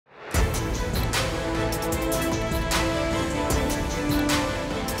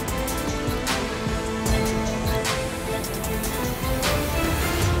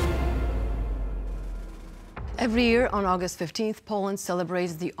Every year on August 15th, Poland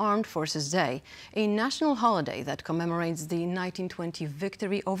celebrates the Armed Forces Day, a national holiday that commemorates the 1920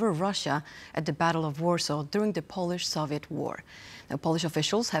 victory over Russia at the Battle of Warsaw during the Polish-Soviet War. Now, Polish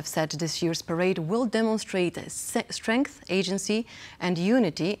officials have said this year's parade will demonstrate strength, agency and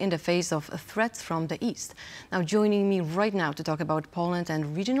unity in the face of threats from the East. Now, joining me right now to talk about Poland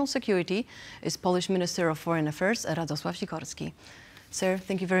and regional security is Polish Minister of Foreign Affairs, Radosław Sikorski. Sir,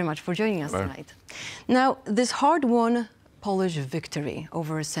 thank you very much for joining us tonight. Now, this hard-won Polish victory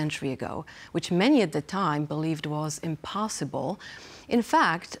over a century ago, which many at the time believed was impossible, in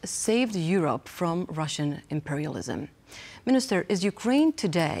fact, saved Europe from Russian imperialism. Minister, is Ukraine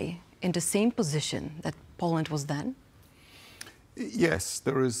today in the same position that Poland was then? Yes,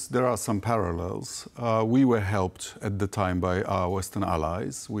 there are some parallels. We were helped at the time by our Western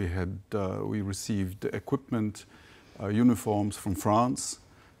allies. We received equipment, uniforms from France,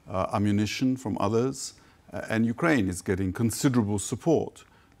 ammunition from others, and Ukraine is getting considerable support.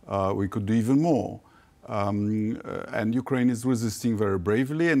 We could do even more. And Ukraine is resisting very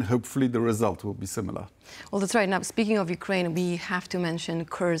bravely, and hopefully the result will be similar. Well, that's right. Now, speaking of Ukraine, we have to mention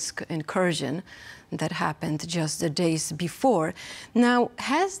Kursk incursion that happened just the days before. Now,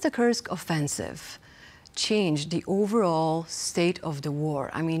 has the Kursk offensive changed the overall state of the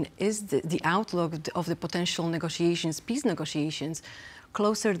war? I mean, is the outlook of the potential negotiations, peace negotiations,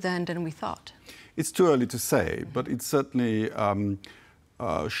 closer than we thought? It's too early to say, but it certainly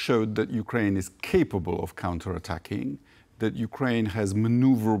showed that Ukraine is capable of counterattacking, that Ukraine has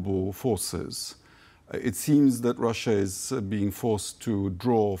maneuverable forces. It seems that Russia is being forced to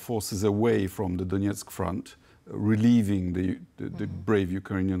draw forces away from the Donetsk front, relieving the brave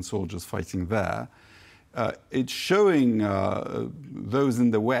Ukrainian soldiers fighting there. It's showing those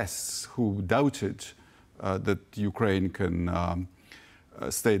in the West who doubted that Ukraine can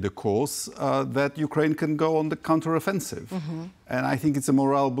stay the course, that Ukraine can go on the counteroffensive. And I think it's a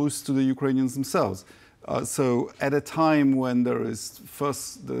morale boost to the Ukrainians themselves. So at a time when there is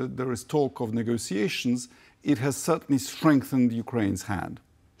talk of negotiations, it has certainly strengthened Ukraine's hand.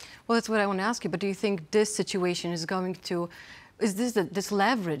 Well, that's what I want to ask you, but do you think this situation is going to this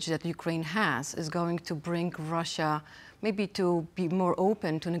leverage that Ukraine has is going to bring Russia maybe to be more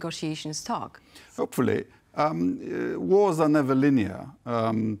open to negotiations talk? Hopefully. Wars are never linear.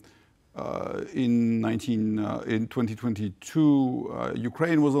 In 2022,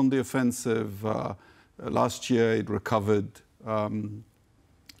 Ukraine was on the offensive. Last year, it recovered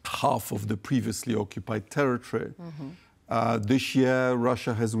half of the previously occupied territory. This year,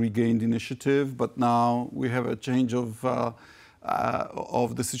 Russia has regained initiative, but now we have a change of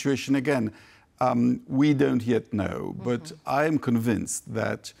the situation again. We don't yet know, but I am convinced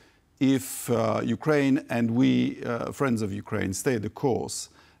that if Ukraine and we, friends of Ukraine, stay the course,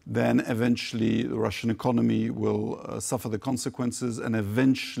 then eventually the Russian economy will suffer the consequences, and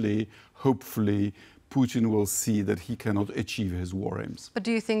eventually, hopefully, Putin will see that he cannot achieve his war aims. But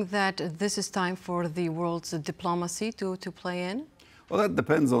do you think that this is time for the world's diplomacy to play in? Well, that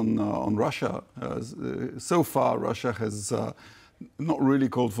depends on Russia. So far, Russia has not really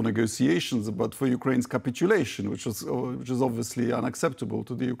called for negotiations, but for Ukraine's capitulation, which is obviously unacceptable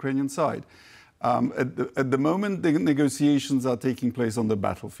to the Ukrainian side. At the moment, the negotiations are taking place on the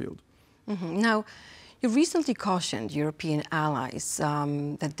battlefield. Now, you recently cautioned European allies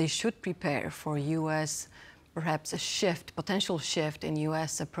that they should prepare for U.S. perhaps a potential shift in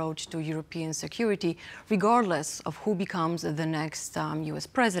U.S. approach to European security, regardless of who becomes the next U.S.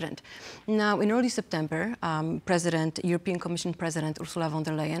 president. Now, in early September, European Commission President Ursula von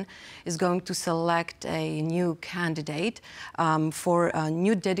der Leyen is going to select a new candidate for a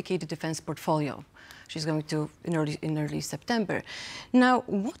new dedicated defense portfolio. She's going to in early September. Now,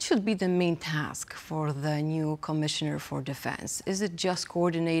 what should be the main task for the new Commissioner for Defense? Is it just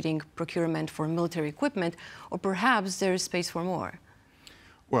coordinating procurement for military equipment, or perhaps there is space for more?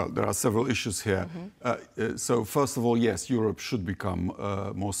 Well, there are several issues here. So first of all, yes, Europe should become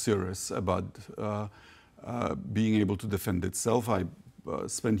more serious about being able to defend itself. I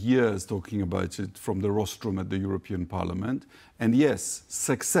spent years talking about it from the rostrum at the European Parliament. And yes,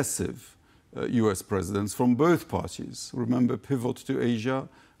 successive US presidents from both parties. Remember Pivot to Asia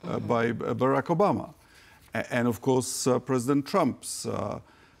by Barack Obama. And of course, President Trump's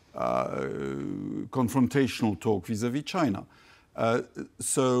confrontational talk vis-à-vis China.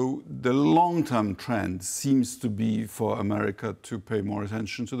 So the long-term trend seems to be for America to pay more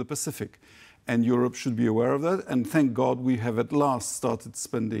attention to the Pacific. And Europe should be aware of that. And thank God we have at last started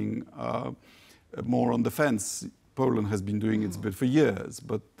spending more on defense. Poland has been doing its bit for years,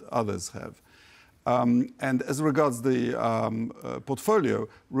 but others have. And as regards the portfolio,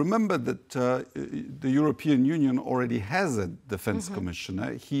 remember that the European Union already has a defense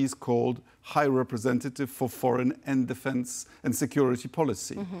commissioner. He's called High Representative for Foreign and Defense and Security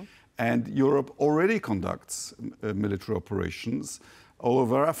Policy. And Europe already conducts military operations all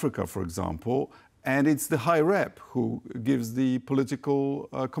over Africa, for example, and it's the High Rep who gives the political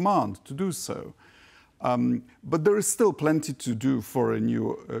command to do so. But there is still plenty to do for a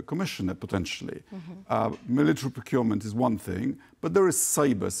new commissioner, potentially. Military procurement is one thing, but there is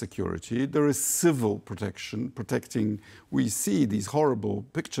cyber security, there is civil protection, protecting. We see these horrible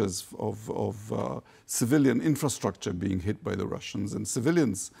pictures of civilian infrastructure being hit by the Russians and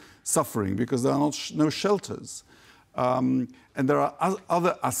civilians suffering because there are no shelters. And there are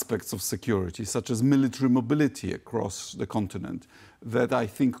other aspects of security, such as military mobility across the continent, that I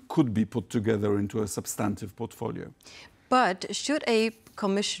think could be put together into a substantive portfolio. But should a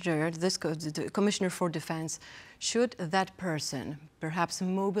commissioner, the Commissioner for Defense, should that person perhaps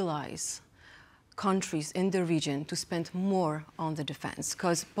mobilize countries in the region to spend more on the defense?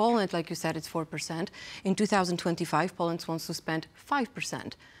 Because Poland, like you said, it's 4%. In 2025, Poland wants to spend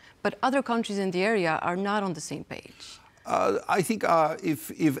 5%. But other countries in the area are not on the same page. I think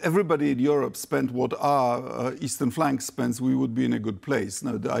if everybody in Europe spent what our eastern flank spends, we would be in a good place.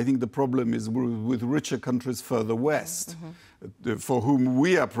 No, I think the problem is with richer countries further west, for whom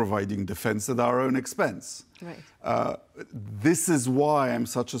we are providing defense at our own expense. Right. This is why I'm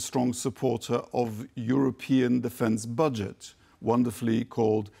such a strong supporter of European defense budget, wonderfully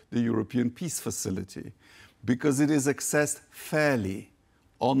called the European Peace Facility, because it is accessed fairly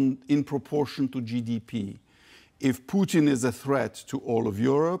in proportion to GDP. If Putin is a threat to all of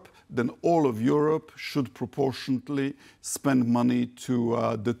Europe, then all of Europe should proportionately spend money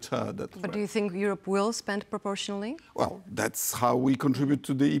to deter that threat. But do you think Europe will spend proportionally? Well, that's how we contribute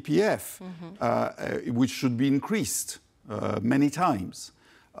to the EPF, which should be increased many times.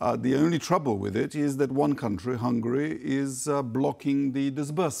 The only trouble with it is that one country, Hungary, is blocking the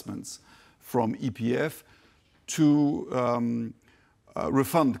disbursements from EPF to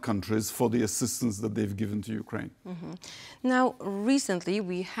refund countries for the assistance that they've given to Ukraine. Now, recently,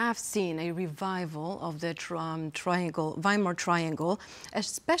 we have seen a revival of the Weimar Triangle,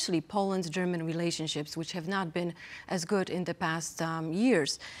 especially Poland-German relationships, which have not been as good in the past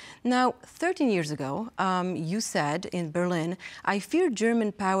years. Now, 13 years ago, you said in Berlin, "I fear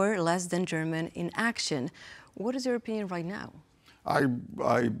German power less than German inaction." What is your opinion right now?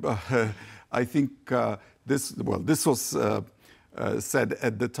 I think this was said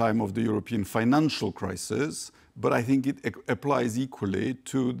at the time of the European financial crisis, but I think it applies equally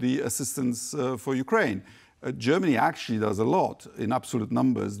to the assistance for Ukraine. Germany actually does a lot in absolute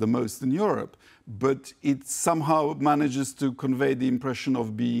numbers, the most in Europe, but it somehow manages to convey the impression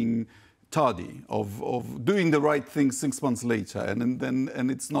of being tardy, of doing the right thing 6 months later,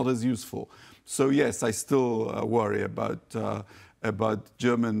 and it's not as useful. So yes, I still worry about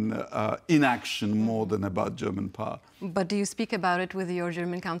German inaction more than about German power. But do you speak about it with your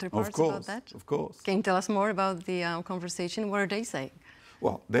German counterparts about that? Of course. Can you tell us more about the conversation? What are they saying?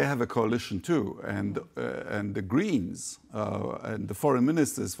 Well, they have a coalition too, and the Greens and the foreign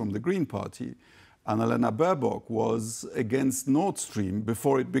ministers from the Green Party, Annalena Baerbock, was against Nord Stream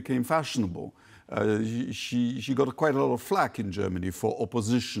before it became fashionable. She got quite a lot of flack in Germany for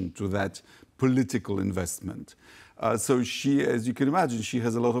opposition to that political investment. So she, as you can imagine, she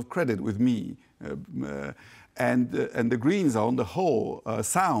has a lot of credit with me. And the Greens are on the whole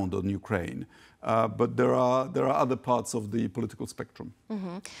sound on Ukraine. But there are other parts of the political spectrum.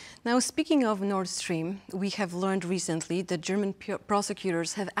 Now, speaking of Nord Stream, we have learned recently that German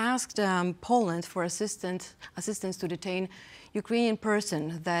prosecutors have asked Poland for assistance to detain Ukrainian person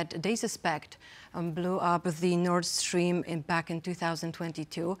that they suspect blew up the Nord Stream back in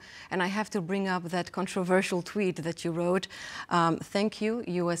 2022. And I have to bring up that controversial tweet that you wrote, "Thank you,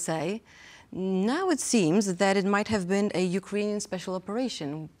 USA." Now it seems that it might have been a Ukrainian special operation.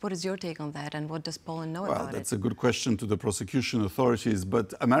 What is your take on that, and what does Poland know about it? Well, that's a good question to the prosecution authorities, but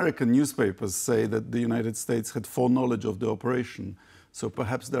American newspapers say that the United States had foreknowledge of the operation. So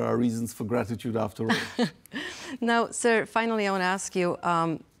perhaps there are reasons for gratitude after all. Now, sir, finally, I want to ask you,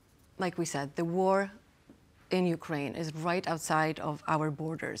 like we said, the war in Ukraine is right outside of our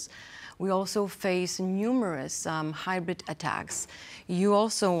borders. We also face numerous hybrid attacks. You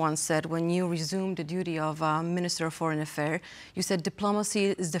also once said, when you resumed the duty of Minister of Foreign Affairs, you said diplomacy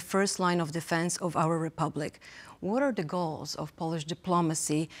is the first line of defense of our republic. What are the goals of Polish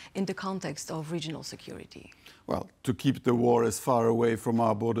diplomacy in the context of regional security? Well, to keep the war as far away from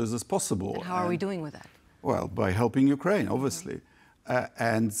our borders as possible. And how are we doing with that? Well, by helping Ukraine, obviously.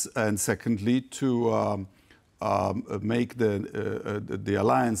 and secondly, to make the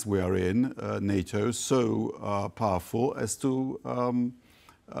alliance we are in, NATO, so powerful as to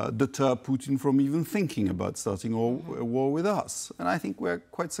deter Putin from even thinking about starting a war with us. And I think we're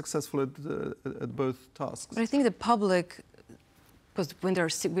quite successful at both tasks. But I think the public, because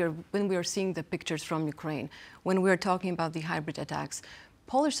when we are seeing the pictures from Ukraine, when we are talking about the hybrid attacks,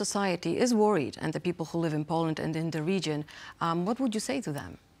 Polish society is worried, and the people who live in Poland and in the region. What would you say to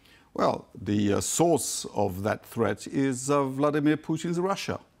them? Well, the source of that threat is Vladimir Putin's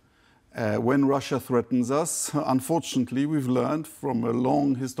Russia. When Russia threatens us, unfortunately, we've learned from a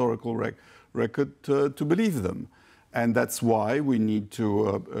long historical record to believe them. And that's why we need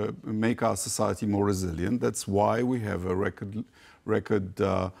to make our society more resilient. That's why we have a record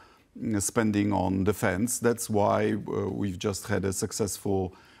spending on defense. That's why we've just had a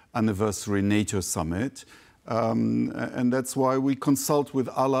successful anniversary NATO summit. And that's why we consult with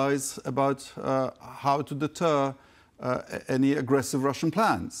allies about how to deter any aggressive Russian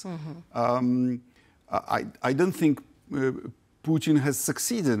plans. I don't think Putin has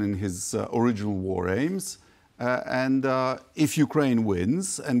succeeded in his original war aims. And if Ukraine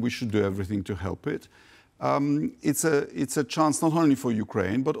wins, and we should do everything to help it, it's a chance not only for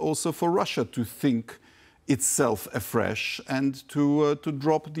Ukraine, but also for Russia to think itself afresh and to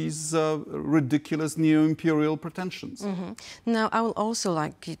drop these ridiculous neo-imperial pretensions. Now, I would also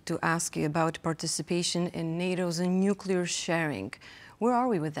like to ask you about participation in NATO's nuclear sharing. Where are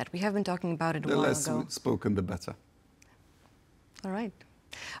we with that? We have been talking about it a while ago. The less spoken, the better. All right.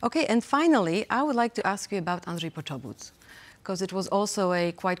 Okay, and finally, I would like to ask you about Andrzej Poczobut, because it was also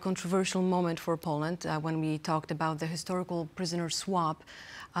a quite controversial moment for Poland when we talked about the historical prisoner swap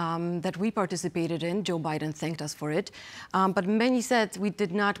that we participated in. Joe Biden thanked us for it. But many said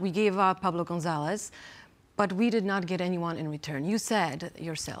we gave up Pablo Gonzalez, but we did not get anyone in return. You said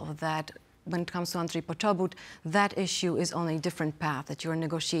yourself that when it comes to Andrzej Poczobut, that issue is on a different path, that you're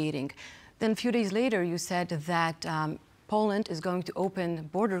negotiating. Then a few days later, you said that Poland is going to open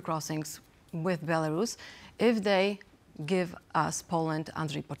border crossings with Belarus if they give us, Poland,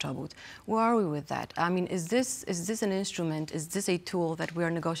 Andrzej Poczobut. Where are we with that? I mean, is this an instrument, is this a tool that we are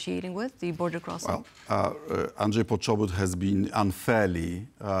negotiating with, the border crossing? Well, Andrzej Poczobut has been unfairly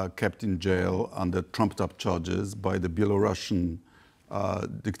kept in jail under trumped-up charges by the Belarusian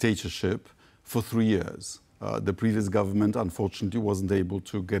dictatorship for 3 years. The previous government, unfortunately, wasn't able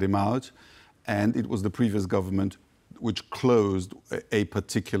to get him out, and it was the previous government which closed a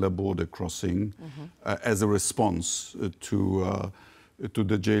particular border crossing as a response to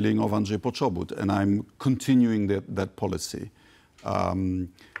the jailing of Andrzej Poczobut. And I'm continuing that policy. And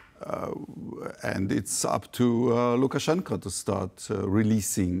it's up to Lukashenko to start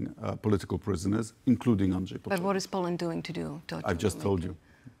releasing political prisoners, including Andrzej Poczobut. But what is Poland doing to do? I've just told you.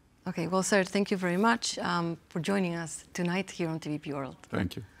 Okay, well, sir, thank you very much for joining us tonight here on TVP World.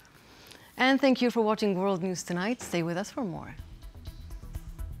 Thank you. And thank you for watching World News Tonight. Stay with us for more.